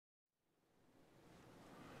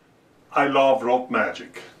I love rope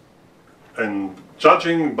magic, and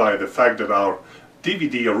judging by the fact that our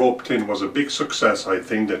DVD rope tin was a big success, I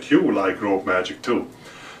think that you like rope magic too.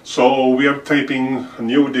 So we are taping a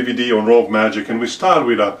new DVD on rope magic, and we start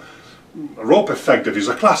with a rope effect that is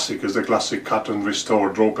a classic, is the classic cut and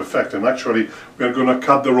restored rope effect, and actually we are going to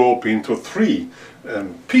cut the rope into three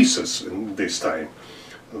pieces in this time,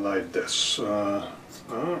 like this.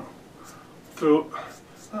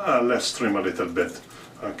 Let's trim a little bit.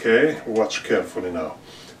 Okay, watch carefully now.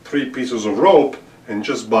 3 pieces of rope, and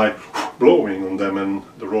just by blowing on them, and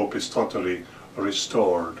the rope is totally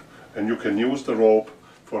restored, and you can use the rope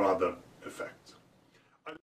for other effects.